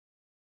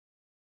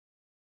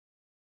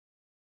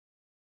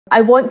I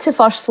want to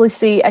firstly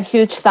say a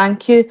huge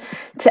thank you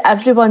to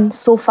everyone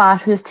so far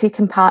who has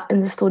taken part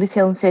in the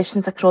storytelling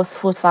sessions across the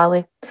Forth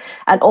Valley,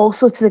 and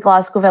also to the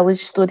Glasgow Village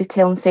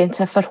Storytelling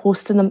Centre for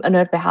hosting them on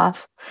our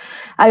behalf.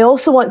 I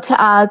also want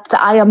to add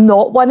that I am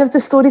not one of the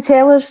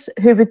storytellers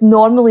who would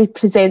normally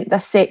present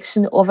this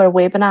section of our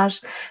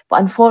webinars,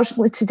 but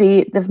unfortunately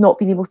today they've not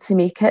been able to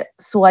make it,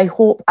 so I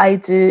hope I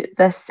do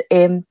this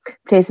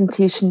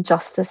presentation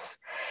justice.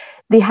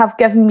 They have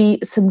given me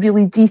some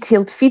really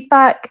detailed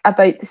feedback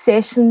about the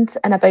sessions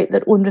and about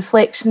their own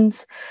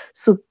reflections,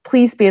 so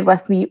please bear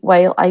with me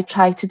while I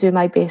try to do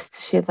my best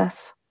to share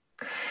this.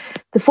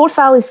 The Forth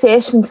Valley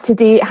sessions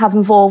today have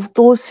involved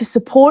those who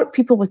support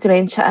people with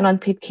dementia and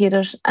unpaid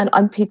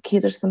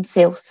carers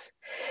themselves.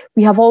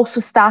 We have also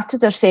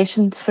started our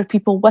sessions for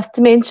people with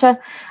dementia,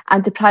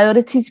 and the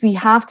priorities we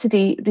have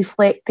today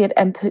reflect their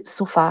input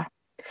so far.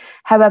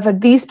 However,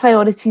 these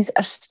sessions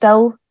are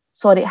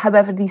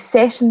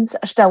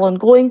still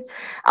ongoing,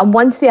 and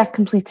once they are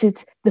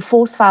completed, the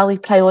Forth Valley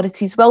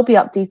priorities will be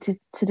updated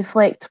to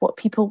reflect what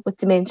people with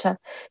dementia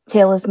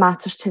tell us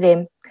matters to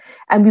them,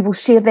 and we will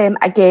share them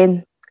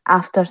again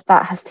after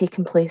that has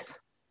taken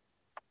place.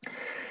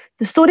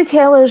 The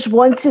storytellers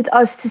wanted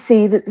us to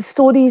say that the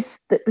stories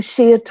that were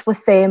shared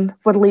with them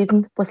were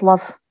laden with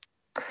love,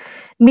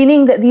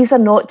 meaning that these are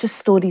not just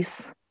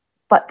stories,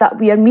 but that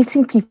we are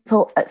meeting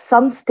people at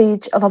some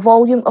stage of a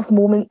volume of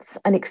moments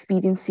and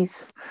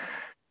experiences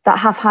that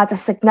have had a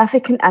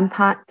significant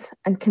impact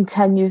and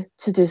continue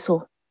to do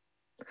so.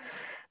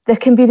 There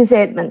can be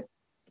resentment,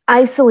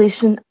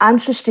 isolation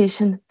and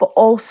frustration, but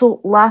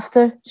also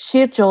laughter,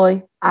 sheer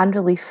joy and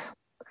relief.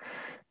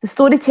 The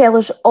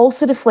storytellers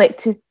also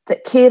reflected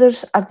that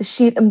carers are the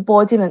sheer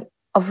embodiment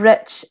of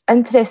rich,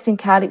 interesting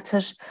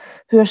characters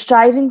who are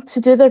striving to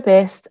do their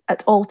best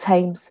at all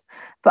times,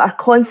 but are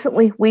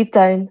constantly weighed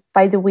down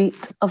by the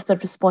weight of their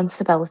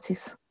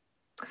responsibilities.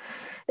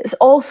 It's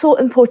also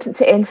important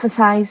to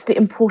emphasise the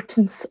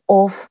importance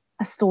of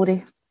a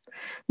story,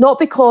 not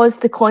because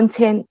the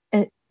content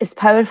is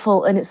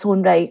powerful in its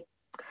own right,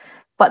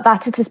 but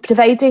that it is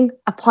providing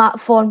a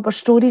platform where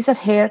stories are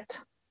heard,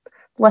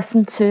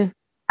 listened to,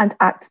 and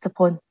acted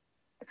upon.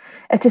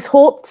 It is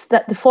hoped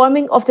that the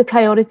forming of the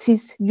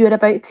priorities you are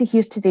about to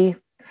hear today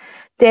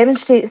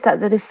demonstrates that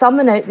there is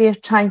someone out there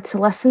trying to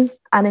listen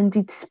and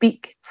indeed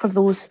speak for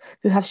those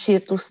who have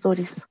shared those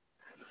stories,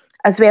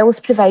 as well as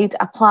provide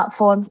a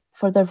platform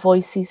for their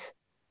voices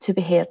to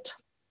be heard.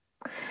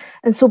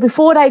 And so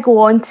before I go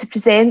on to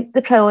present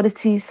the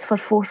priorities for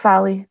Forth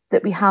Valley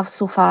that we have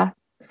so far,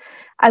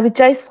 I would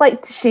just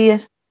like to share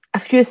a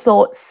few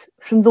thoughts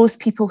from those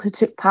people who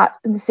took part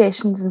in the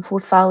sessions in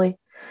Forth Valley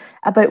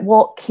about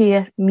what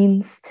care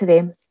means to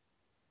them.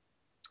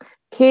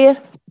 Care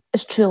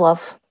is true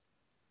love.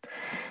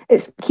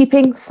 It's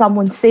keeping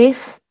someone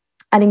safe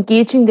and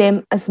engaging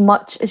them as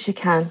much as you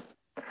can.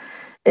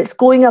 It's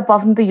going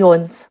above and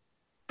beyond,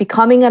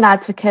 becoming an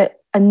advocate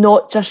and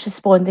not just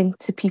responding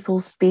to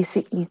people's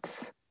basic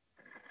needs.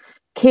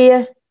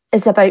 Care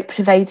is about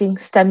providing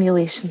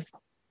stimulation.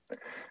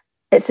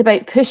 It's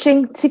about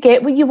pushing to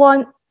get what you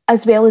want,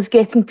 as well as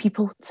getting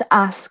people to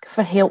ask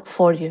for help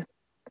for you.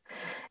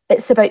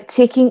 It's about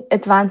taking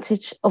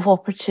advantage of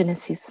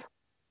opportunities.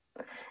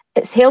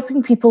 It's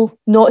helping people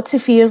not to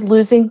fear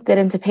losing their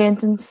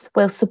independence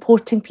while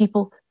supporting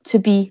people to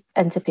be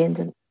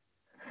independent.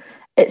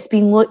 It's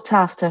being looked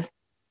after.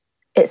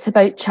 It's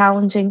about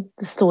challenging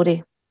the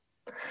story.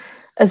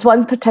 As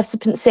one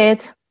participant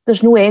said,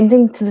 there's no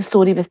ending to the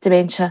story with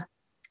dementia.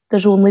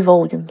 There's only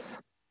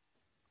volumes.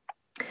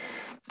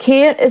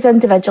 Care is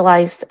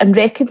individualised and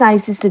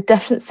recognises the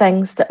different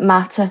things that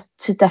matter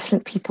to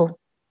different people.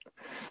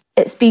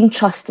 It's being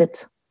trusted.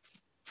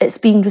 It's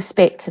being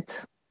respected.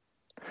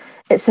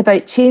 It's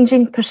about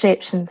changing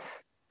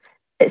perceptions.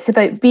 It's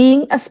about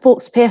being a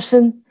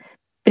spokesperson,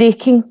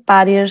 breaking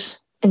barriers,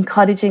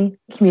 encouraging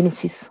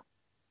communities.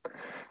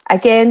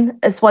 Again,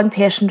 as one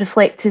person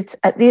reflected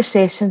at their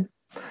session,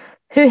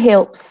 who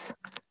helps,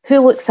 who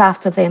looks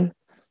after them,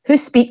 who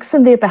speaks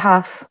on their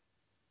behalf?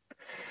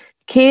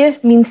 Care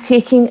means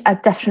taking a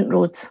different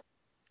road.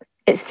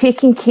 It's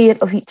taking care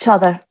of each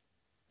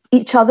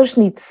other's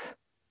needs.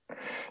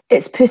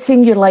 It's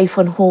putting your life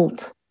on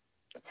hold.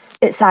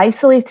 It's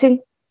isolating.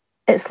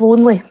 It's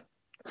lonely.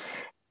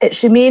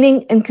 It's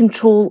remaining in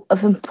control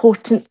of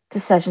important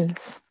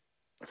decisions.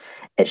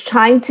 It's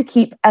trying to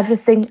keep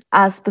everything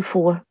as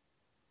before.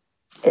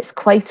 It's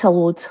quite a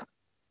load.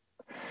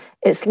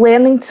 It's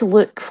learning to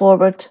look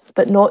forward,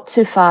 but not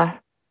too far.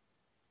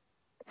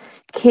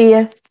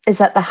 Care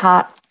is at the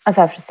heart of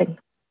everything.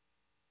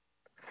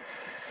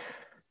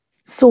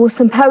 So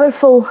some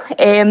powerful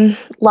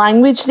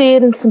language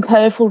there and some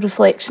powerful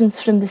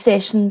reflections from the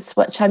sessions,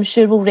 which I'm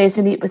sure will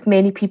resonate with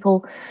many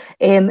people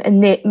in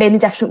many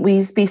different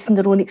ways based on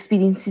their own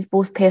experiences,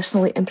 both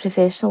personally and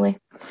professionally.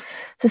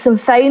 So some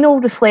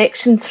final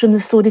reflections from the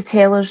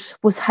storytellers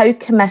was how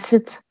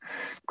committed,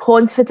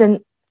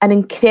 confident and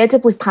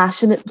incredibly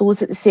passionate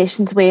those at the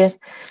sessions were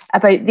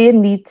about their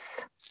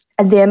needs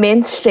and the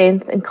immense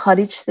strength and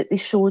courage that they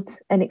showed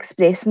in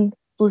expressing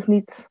those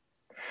needs.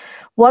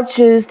 Words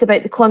used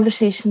about the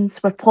conversations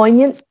were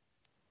poignant,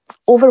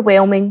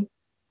 overwhelming,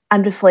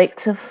 and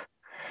reflective,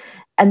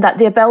 and that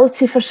the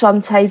ability for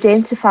some to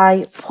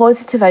identify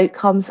positive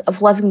outcomes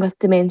of living with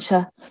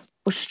dementia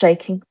was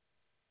striking.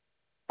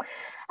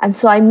 And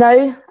so I'm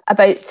now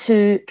about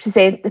to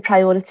present the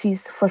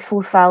priorities for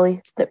Forth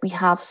Valley that we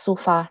have so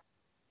far.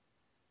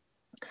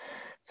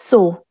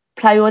 So,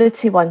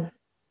 priority 1.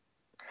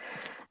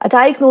 A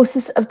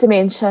diagnosis of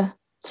dementia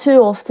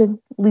too often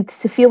leads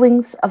to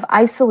feelings of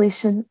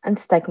isolation and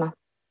stigma.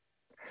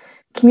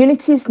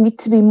 Communities need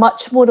to be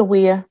much more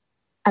aware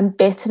and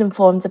better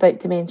informed about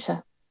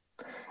dementia.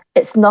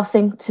 It's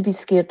nothing to be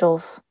scared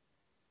of.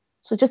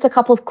 So just a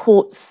couple of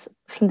quotes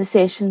from the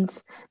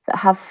sessions that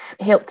have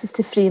helped us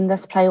to frame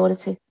this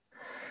priority.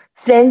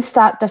 Friends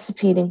start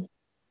disappearing,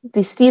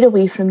 they steer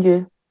away from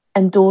you,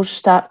 and doors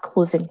start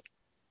closing.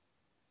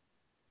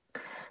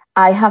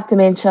 I have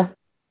dementia.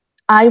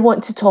 I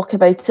want to talk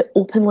about it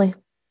openly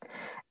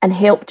and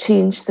help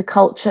change the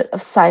culture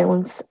of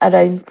silence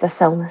around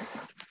this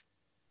illness.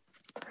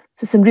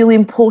 So some really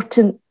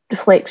important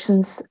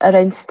reflections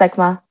around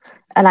stigma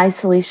and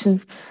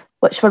isolation,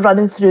 which we're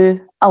running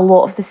through a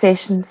lot of the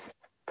sessions,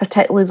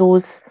 particularly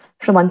those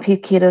from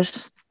unpaid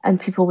carers and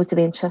people with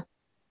dementia.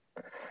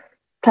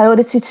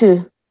 Priority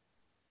 2.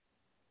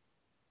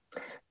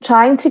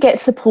 Trying to get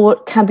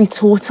support can be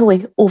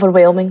totally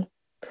overwhelming.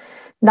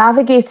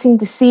 Navigating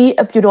the sea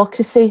of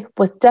bureaucracy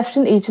with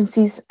different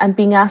agencies and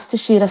being asked to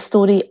share a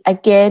story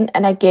again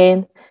and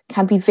again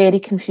can be very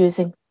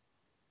confusing.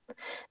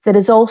 There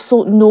is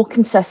also no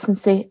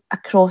consistency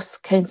across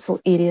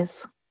council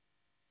areas.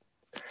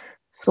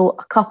 So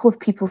a couple of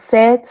people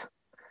said,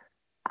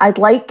 I'd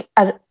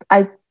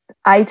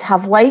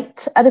have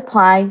liked a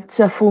reply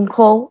to a phone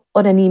call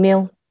or an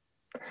email.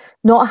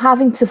 Not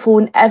having to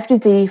phone every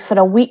day for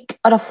a week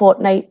or a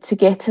fortnight to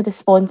get a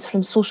response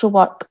from social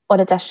work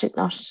or a district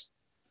nurse.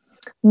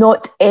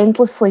 Not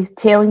endlessly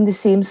telling the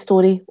same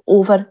story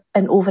over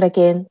and over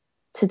again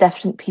to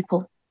different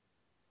people.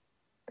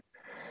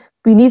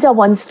 We need a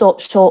one-stop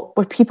shop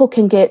where people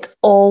can get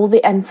all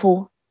the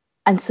info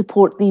and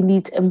support they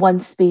need in one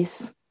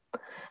space.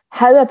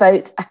 How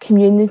about a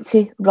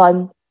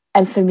community-run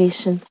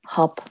information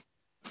hub?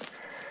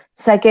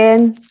 So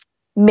again,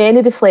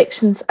 many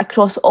reflections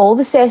across all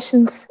the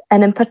sessions,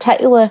 and in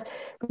particular,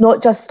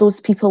 not just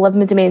those people living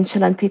with dementia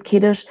and unpaid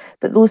carers,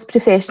 but those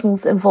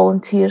professionals and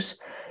volunteers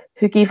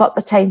who gave up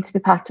their time to be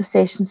part of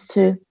sessions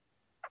too.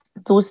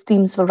 Those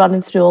themes were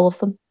running through all of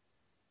them.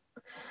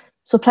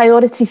 So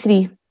priority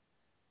 3.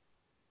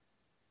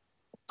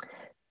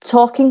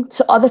 Talking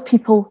to other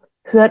people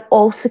who are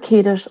also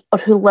carers or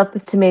who live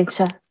with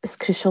dementia is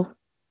crucial.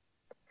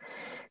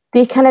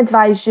 They can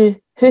advise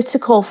you who to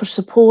call for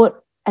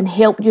support and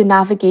help you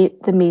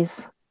navigate the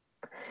maze.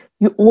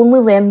 You only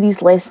learn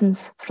these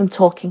lessons from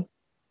talking.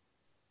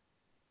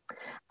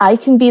 I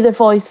can be their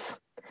voice,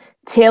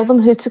 tell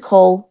them who to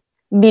call,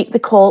 make the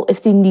call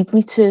if they need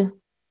me to.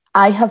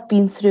 I have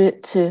been through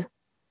it too.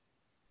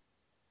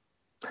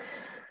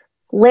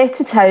 Let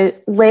it out,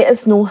 let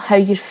us know how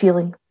you're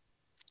feeling.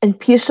 And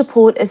peer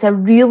support is a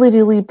really,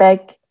 really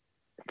big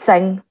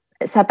thing.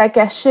 It's a big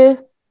issue.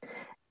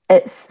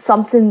 It's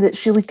something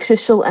that's really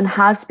crucial and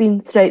has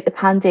been throughout the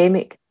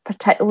pandemic,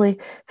 particularly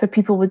for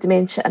people with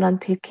dementia and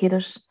unpaid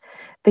carers,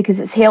 because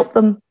it's helped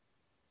them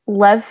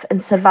live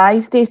and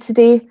survive day to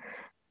day,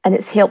 and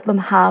it's helped them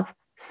have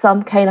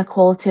some kind of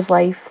quality of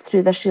life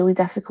through this really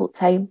difficult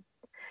time.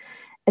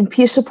 And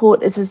peer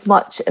support is as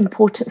much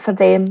important for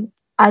them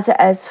as it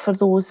is for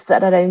those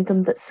that are around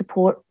them that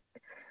support.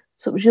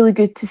 So it was really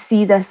good to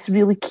see this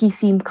really key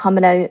theme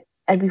coming out,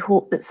 and we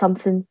hope that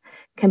something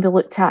can be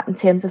looked at in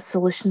terms of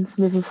solutions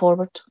moving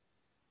forward.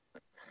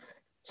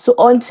 So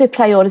on to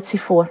priority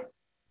 4.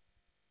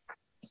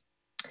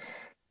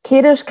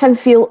 Carers can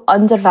feel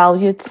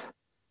undervalued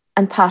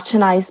and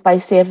patronised by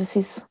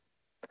services.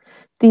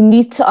 They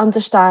need to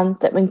understand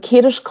that when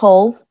carers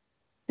call,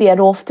 they are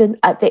often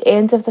at the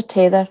end of their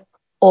tether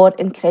or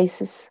in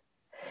crisis.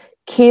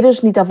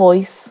 Carers need a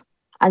voice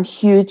and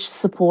huge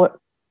support.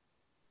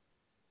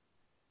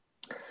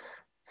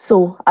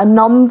 So a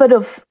number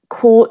of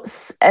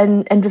quotes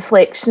and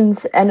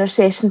reflections in our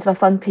sessions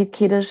with unpaid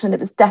carers, and it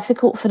was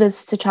difficult for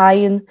us to try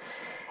and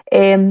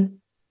kind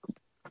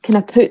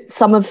of put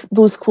some of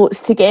those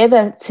quotes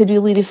together to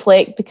really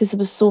reflect, because there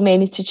was so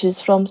many to choose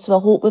from. So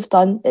I hope we've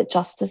done it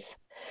justice.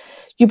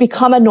 You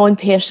become a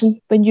non-person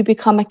when you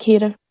become a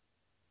carer.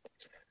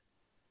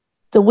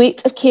 The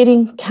weight of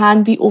caring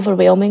can be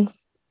overwhelming,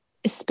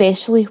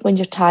 especially when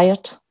you're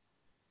tired.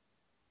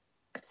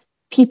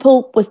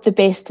 People with the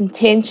best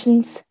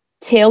intentions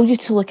tell you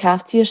to look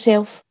after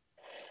yourself,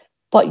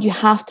 but you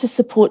have to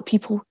support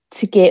people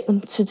to get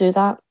them to do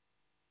that.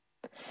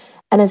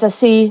 And as I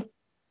say,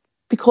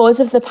 because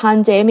of the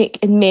pandemic,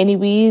 in many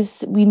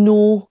ways, we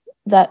know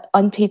that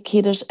unpaid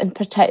carers in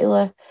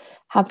particular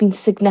have been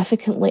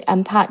significantly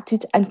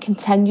impacted and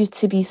continue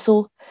to be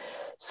so.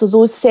 So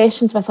those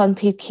sessions with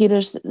unpaid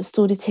carers that the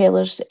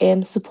storytellers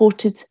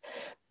supported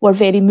were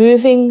very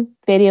moving,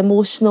 very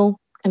emotional,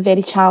 and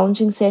very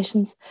challenging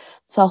sessions.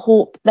 So I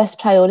hope this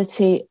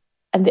priority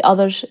and the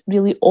others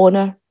really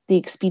honour the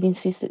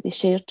experiences that they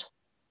shared.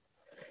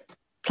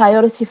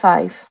 Priority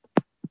 5.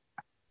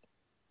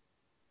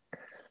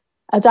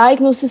 A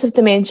diagnosis of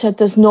dementia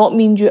does not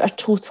mean you are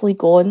totally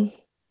gone,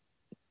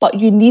 but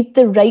you need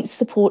the right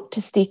support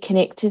to stay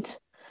connected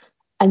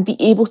and be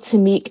able to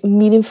make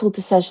meaningful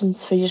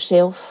decisions for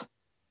yourself.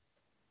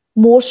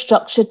 More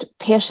structured,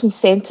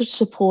 person-centred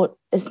support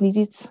is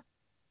needed.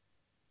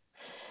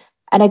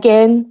 And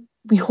again,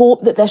 we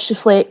hope that this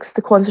reflects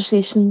the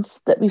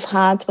conversations that we've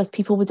had with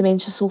people with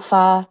dementia so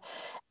far,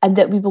 and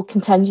that we will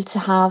continue to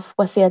have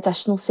with the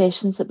additional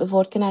sessions that we've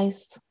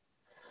organised.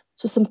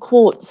 So some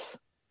quotes.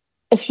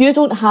 If you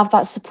don't have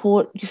that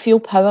support, you feel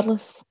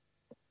powerless.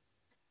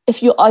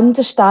 If you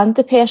understand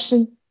the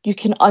person, you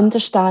can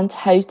understand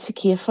how to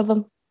care for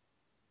them.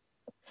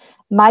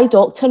 My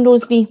doctor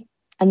knows me,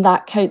 and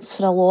that counts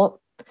for a lot.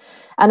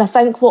 And I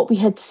think what we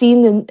had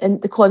seen in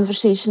the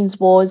conversations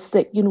was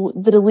that, you know,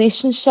 the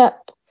relationship,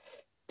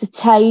 the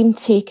time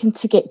taken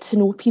to get to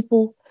know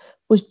people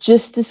was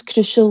just as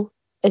crucial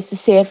as the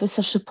service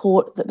or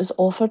support that was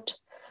offered.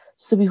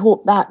 So we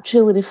hope that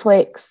truly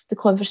reflects the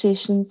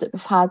conversations that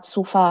we've had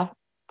so far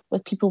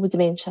with people with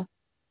dementia.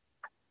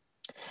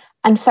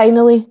 And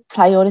finally,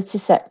 priority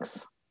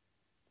 6.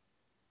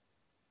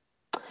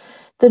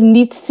 There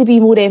needs to be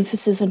more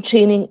emphasis on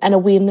training and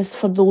awareness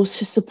for those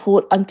who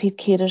support unpaid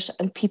carers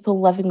and people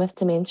living with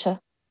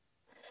dementia.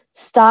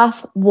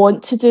 Staff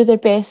want to do their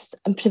best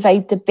and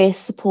provide the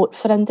best support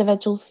for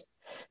individuals,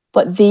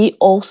 but they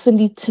also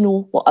need to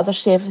know what other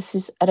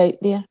services are out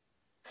there.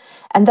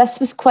 And this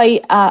was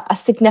quite a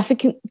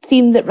significant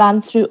theme that ran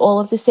through all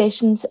of the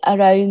sessions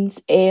around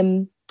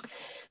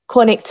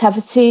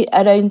connectivity,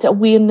 around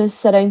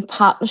awareness, around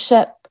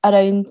partnership,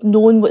 around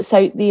knowing what's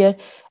out there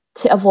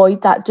to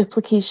avoid that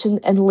duplication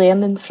and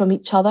learning from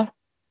each other.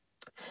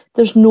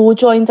 There's no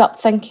joined up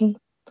thinking.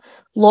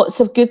 Lots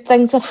of good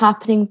things are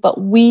happening, but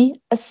we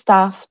as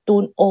staff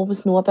don't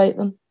always know about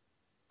them.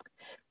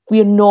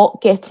 We're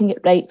not getting it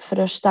right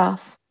for our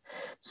staff.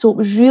 So it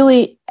was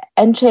really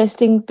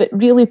interesting, but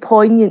really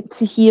poignant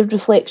to hear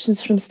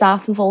reflections from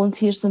staff and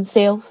volunteers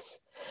themselves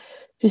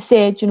who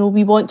said, you know,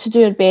 we want to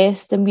do our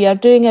best and we are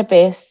doing our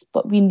best,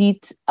 but we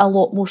need a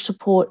lot more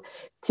support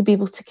to be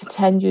able to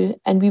continue,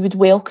 and we would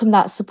welcome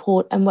that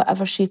support in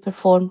whatever shape or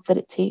form that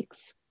it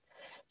takes.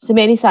 So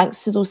many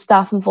thanks to those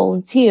staff and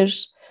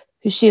volunteers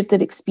who shared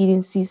their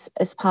experiences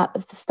as part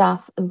of the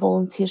staff and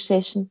volunteer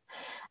session,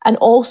 and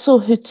also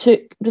who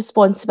took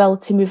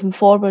responsibility moving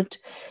forward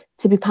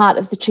to be part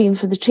of the Train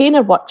for the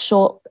Trainer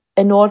workshop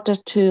in order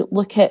to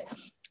look at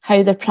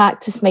how their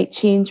practice might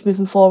change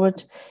moving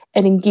forward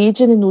in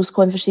engaging in those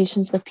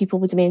conversations with people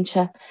with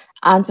dementia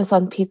and with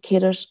unpaid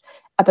carers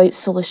about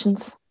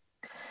solutions.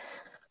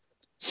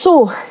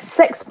 So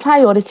 6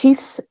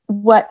 priorities,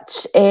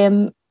 which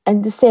in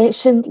the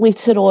session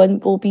later on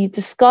will be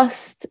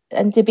discussed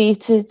and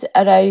debated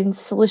around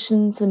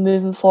solutions and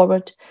moving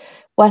forward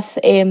with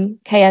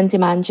Community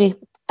Dementia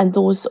and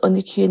those on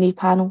the Q&A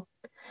panel.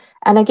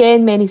 And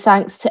again, many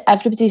thanks to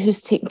everybody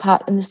who's taken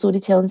part in the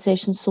storytelling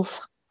session so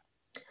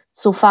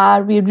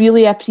far. We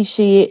really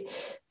appreciate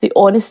the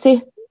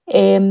honesty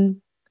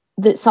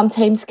that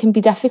sometimes can be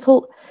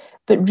difficult,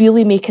 but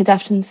really make a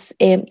difference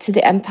to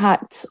the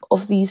impact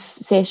of these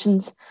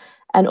sessions,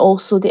 and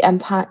also the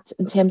impact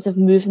in terms of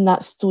moving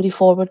that story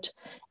forward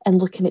and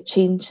looking at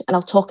change. And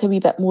I'll talk a wee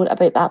bit more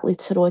about that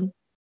later on.